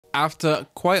After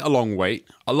quite a long wait,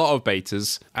 a lot of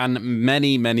betas, and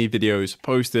many videos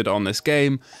posted on this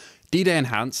game, D-Day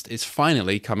Enhanced is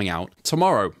finally coming out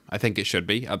tomorrow. I think it should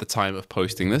be at the time of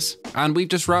posting this. And we've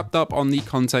just wrapped up on the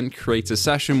content creator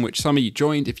session, which some of you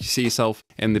joined. If you see yourself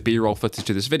in the B-roll footage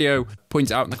of this video,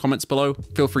 point it out in the comments below.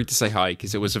 Feel free to say hi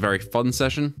because it was a very fun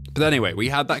session. But anyway, we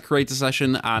had that creator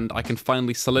session and I can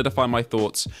finally solidify my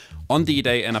thoughts on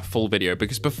D-Day in a full video,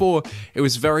 because before it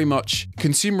was very much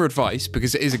consumer advice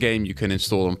because it is a game you can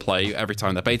install and play every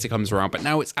time the beta comes around, but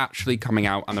now it's actually coming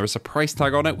out and there is a price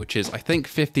tag on it, which is I think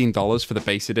 $15 for the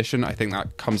base edition. I think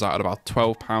that comes out at about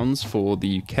 £12 for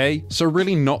the UK. So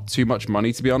really not too much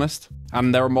money, to be honest.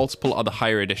 And there are multiple other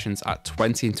higher editions at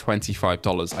 $20 and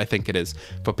 $25, I think it is,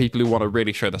 for people who want to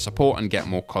really show their support and get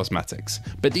more cosmetics.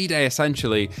 But D-Day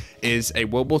essentially is a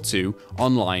World War II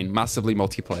online, massively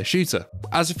multiplayer shooter.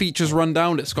 As a features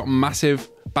rundown, it's got massive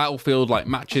battlefield-like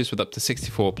matches with up to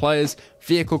 64 players,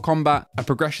 vehicle combat, a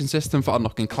progression system for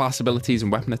unlocking class abilities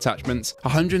and weapon attachments,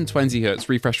 120Hz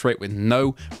refresh rate with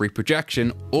no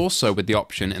reprojection, also with the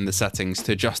option in the settings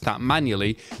to adjust that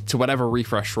manually to whatever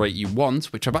refresh rate you want,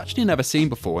 which I've actually never seen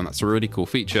before, and that's a really cool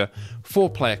feature. 4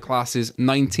 player classes,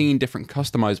 19 different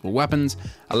customizable weapons,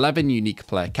 11 unique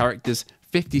player characters,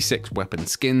 56 weapon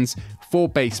skins, 4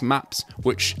 base maps,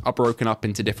 which are broken up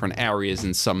into different areas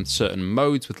in some certain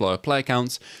modes with lower player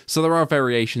counts, so there are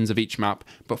variations of each map,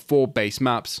 but 4 base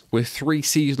maps with 3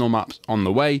 seasonal maps on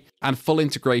the way, and full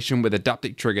integration with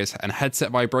adaptive triggers and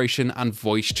headset vibration and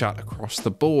voice chat across the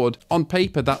board. On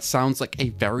paper, that sounds like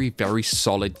a very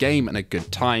solid game and a good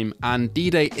time, and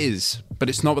D-Day is, but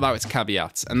it's not without its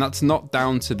caveats, and that's not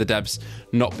down to the devs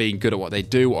not being good at what they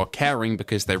do or caring,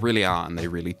 because they really are and they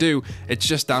really do. It's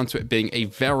just down to it being a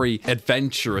very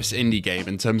adventurous indie game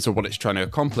in terms of what it's trying to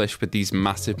accomplish with these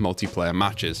massive multiplayer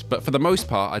matches. But for the most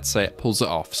part, I'd say it pulls it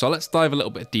off. So let's dive a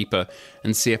little bit deeper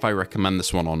and see if I recommend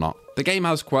this one or not. The game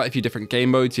has quite a few different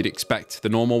game modes. You'd expect the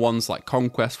normal ones like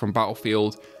Conquest from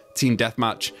Battlefield, Team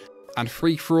Deathmatch, and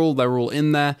Free-for-all, they're all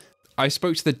in there. I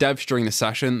spoke to the devs during the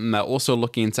session and they're also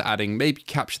looking into adding maybe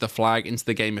Capture the Flag into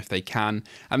the game if they can,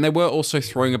 and they were also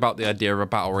throwing about the idea of a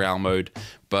Battle Royale mode,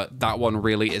 but that one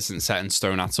really isn't set in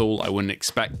stone at all. I wouldn't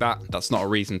expect that. That's not a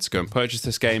reason to go and purchase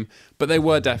this game, but they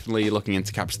were definitely looking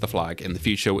into Capture the Flag in the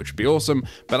future, which would be awesome.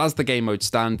 But as the game modes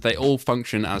stand, they all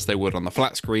function as they would on the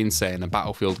flat screen, say in a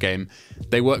Battlefield game.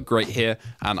 They work great here,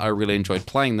 and I really enjoyed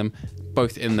playing them,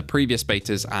 both in the previous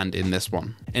betas and in this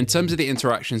one. In terms of the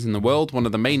interactions in the world, one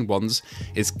of the main ones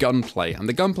is gunplay, and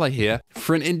the gunplay here,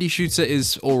 for an indie shooter,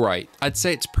 is alright. I'd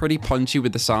say it's pretty punchy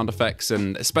with the sound effects,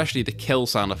 and especially the kill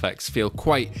sound effects feel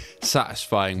quite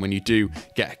satisfying when you do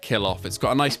get a kill off. It's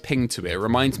got a nice ping to it. It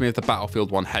reminds me of the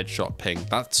Battlefield 1 headshot ping.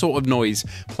 That sort of noise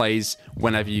plays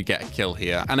whenever you get a kill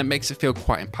here, and it makes it feel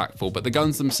quite impactful. But the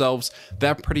guns themselves,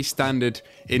 they're pretty standard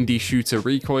indie shooter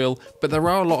recoil, but there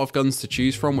are a lot of guns to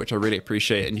choose from, which I really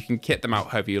appreciate, and you can kit them out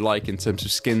however you like in terms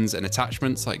of skins and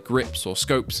attachments like grips or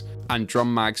scopes, and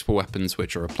drum mags for weapons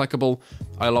which are applicable.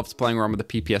 I loved playing around with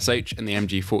the PPSH and the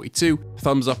MG42,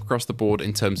 thumbs up across the board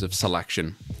in terms of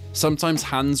selection. Sometimes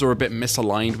hands are a bit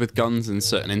misaligned with guns in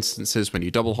certain instances when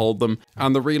you double hold them,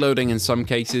 and the reloading in some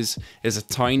cases is a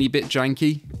tiny bit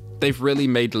janky. They've really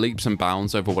made leaps and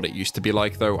bounds over what it used to be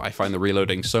like though. I find the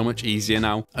reloading so much easier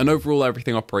now, and overall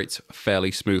everything operates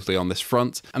fairly smoothly on this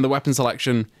front, and the weapon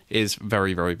selection is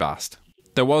very vast.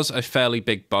 There was a fairly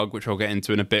big bug, which I'll get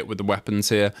into in a bit with the weapons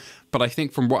here, but I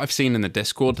think from what I've seen in the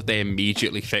Discord, they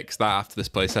immediately fixed that after this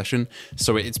play session,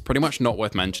 so it's pretty much not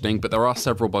worth mentioning, but there are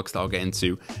several bugs that I'll get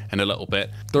into in a little bit.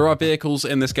 There are vehicles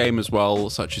in this game as well,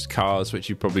 such as cars, which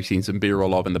you've probably seen some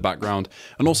B-roll of in the background,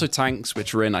 and also tanks,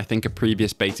 which are in, I think, a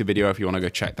previous beta video if you want to go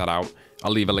check that out.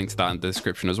 I'll leave a link to that in the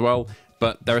description as well,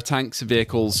 but there are tanks,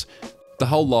 vehicles, the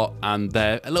whole lot, and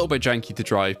they're a little bit janky to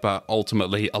drive, but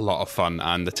ultimately a lot of fun,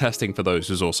 and the testing for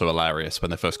those was also hilarious when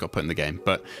they first got put in the game.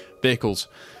 But vehicles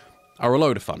are a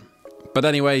load of fun. But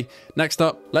anyway, next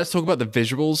up, let's talk about the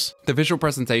visuals. The visual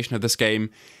presentation of this game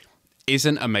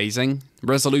isn't amazing.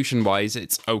 Resolution-wise,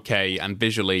 it's okay, and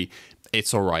visually,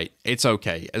 it's alright. It's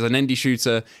okay. As an indie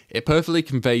shooter, it perfectly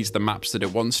conveys the maps that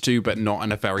it wants to, but not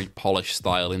in a very polished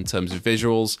style in terms of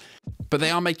visuals. But they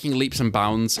are making leaps and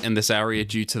bounds in this area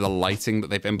due to the lighting that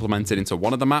they've implemented into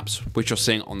one of the maps, which you're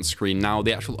seeing on screen now.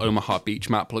 The actual Omaha Beach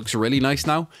map looks really nice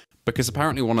now, because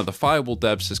apparently one of the Firewall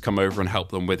devs has come over and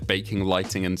helped them with baking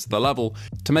lighting into the level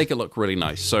to make it look really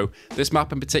nice. So this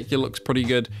map in particular looks pretty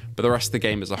good, but the rest of the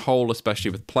game as a whole,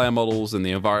 especially with player models and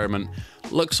the environment,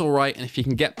 looks alright, and if you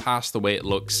can get past the way it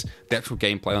looks, the actual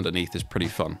gameplay underneath is pretty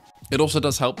fun. It also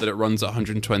does help that it runs at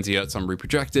 120 Hz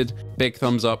unreprojected. Big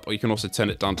thumbs up, or you can also turn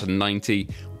it down to 90.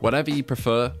 Whatever you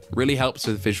prefer, really helps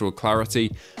with visual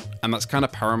clarity, and that's kind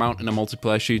of paramount in a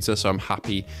multiplayer shooter, so I'm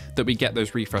happy that we get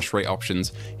those refresh rate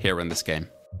options here in this game.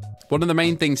 One of the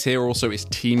main things here also is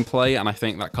team play, and I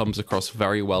think that comes across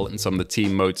very well in some of the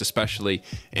team modes, especially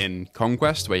in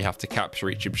Conquest, where you have to capture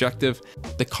each objective.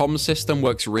 The comms system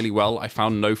works really well. I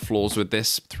found no flaws with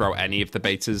this throughout any of the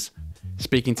betas.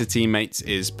 Speaking to teammates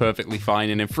is perfectly fine,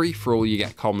 and in free-for-all you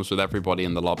get comms with everybody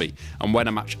in the lobby. And when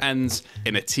a match ends,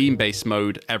 in a team-based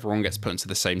mode, everyone gets put into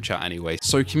the same chat anyway.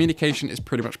 So communication is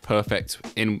pretty much perfect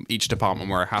in each department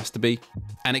where it has to be.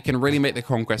 And it can really make the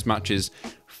Conquest matches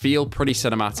feel pretty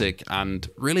cinematic and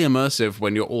really immersive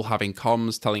when you're all having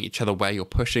comms, telling each other where you're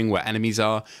pushing, where enemies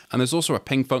are. And there's also a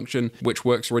ping function, which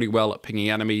works really well at pinging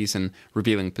enemies and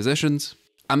revealing positions.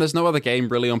 And there's no other game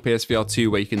really on PSVR2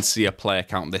 where you can see a player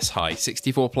count this high.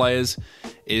 64 players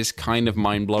is kind of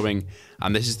mind-blowing,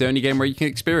 and this is the only game where you can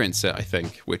experience it, I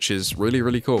think, which is really,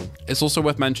 really cool. It's also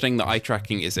worth mentioning that eye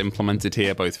tracking is implemented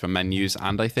here both for menus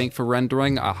and I think for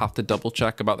rendering. I'll have to double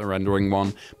check about the rendering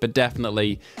one, but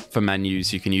definitely for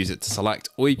menus you can use it to select,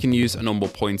 or you can use a normal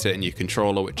pointer in your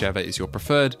controller, whichever is your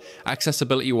preferred.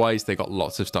 Accessibility-wise, they got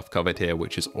lots of stuff covered here,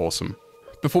 which is awesome.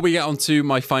 Before we get on to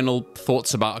my final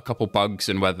thoughts about a couple bugs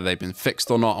and whether they've been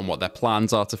fixed or not and what their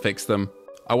plans are to fix them,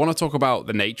 I want to talk about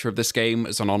the nature of this game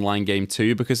as an online game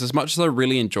too, because as much as I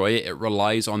really enjoy it, it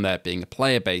relies on there being a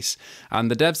player base. And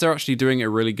the devs are actually doing a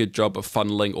really good job of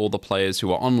funneling all the players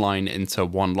who are online into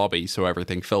one lobby, so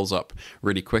everything fills up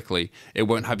really quickly. It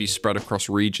won't have you spread across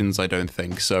regions, I don't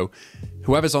think, so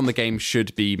whoever's on the game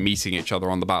should be meeting each other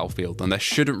on the battlefield, and there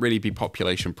shouldn't really be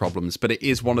population problems, but it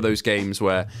is one of those games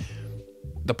where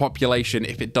the population,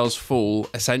 if it does fall,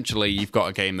 essentially you've got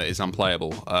a game that is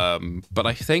unplayable. But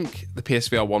I think the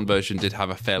PSVR 1 version did have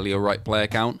a fairly alright player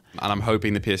count, and I'm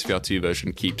hoping the PSVR 2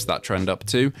 version keeps that trend up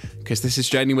too, because this is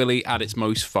genuinely at its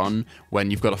most fun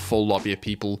when you've got a full lobby of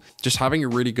people just having a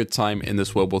really good time in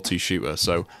this World War II shooter.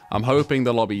 So I'm hoping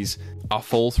the lobbies are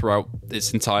full throughout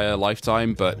its entire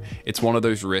lifetime, but it's one of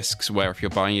those risks where if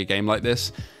you're buying a game like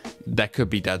this, there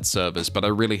could be dead servers, but I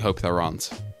really hope there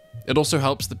aren't. It also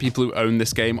helps that people who own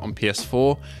this game on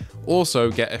PS4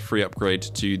 also get a free upgrade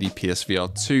to the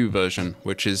PSVR 2 version,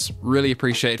 which is really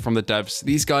appreciated from the devs.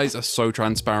 These guys are so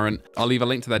transparent. I'll leave a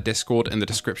link to their Discord in the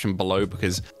description below,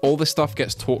 because all this stuff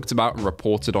gets talked about and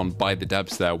reported on by the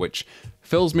devs there, which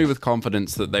fills me with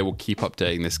confidence that they will keep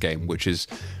updating this game, which is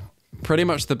pretty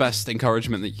much the best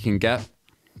encouragement that you can get.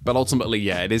 But ultimately,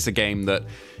 yeah, it is a game that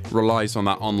relies on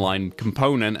that online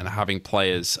component and having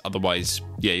players. Otherwise,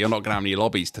 yeah, you're not going to have any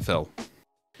lobbies to fill.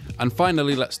 And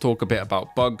finally, let's talk a bit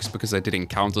about bugs, because I did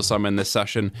encounter some in this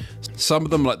session. Some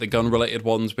of them, like the gun-related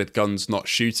ones with guns not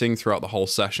shooting throughout the whole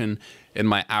session. In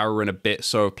my hour and a bit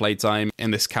so of playtime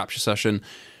in this capture session,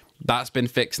 that's been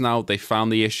fixed now. They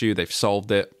found the issue, they've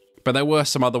solved it. But there were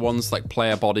some other ones, like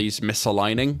player bodies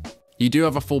misaligning. You do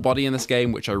have a full body in this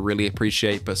game, which I really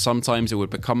appreciate, but sometimes it would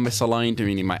become misaligned,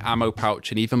 meaning my ammo pouch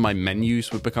and even my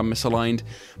menus would become misaligned.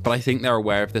 But I think they're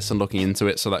aware of this and looking into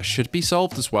it, so that should be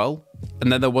solved as well.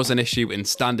 And then there was an issue in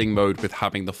standing mode with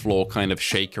having the floor kind of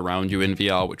shake around you in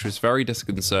VR, which was very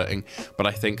disconcerting, but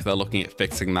I think they're looking at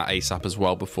fixing that ASAP as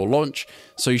well before launch,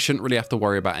 so you shouldn't really have to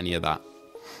worry about any of that.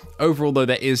 Overall though,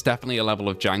 there is definitely a level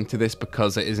of jank to this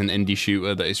because it is an indie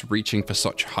shooter that is reaching for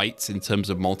such heights in terms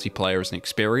of multiplayer as an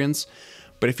experience.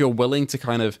 But if you're willing to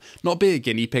kind of not be a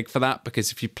guinea pig for that,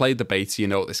 because if you played the beta, you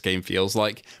know what this game feels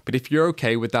like. But if you're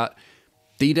okay with that,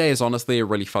 D-Day is honestly a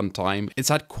really fun time. It's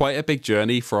had quite a big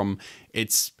journey from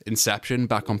its inception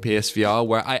back on PSVR,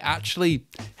 where I actually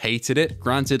hated it.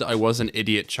 Granted, I was an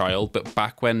idiot child, but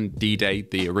back when D-Day,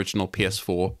 the original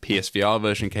PS4 PSVR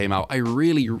version came out, I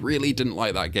really, really didn't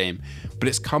like that game. But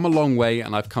it's come a long way,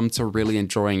 and I've come to really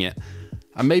enjoying it.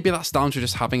 And maybe that's down to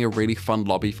just having a really fun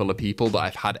lobby full of people that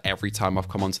I've had every time I've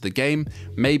come onto the game.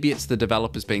 Maybe it's the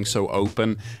developers being so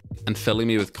open and filling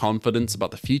me with confidence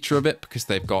about the future of it, because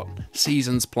they've got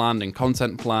seasons planned and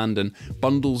content planned and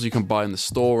bundles you can buy in the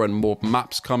store and more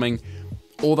maps coming.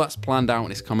 All that's planned out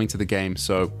and is coming to the game,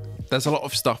 so there's a lot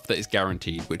of stuff that is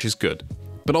guaranteed, which is good.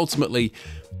 But ultimately,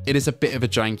 it is a bit of a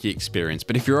janky experience,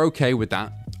 but if you're okay with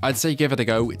that, I'd say give it a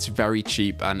go. It's very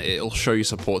cheap and it'll show you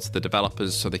support to the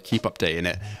developers, so they keep updating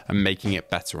it and making it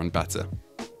better and better.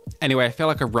 Anyway, I feel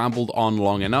like I've rambled on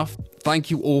long enough. Thank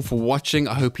you all for watching.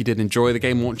 I hope you did enjoy. The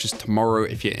game launches tomorrow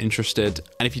if you're interested.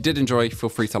 And if you did enjoy, feel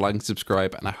free to like and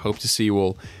subscribe, and I hope to see you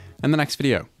all in the next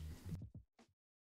video.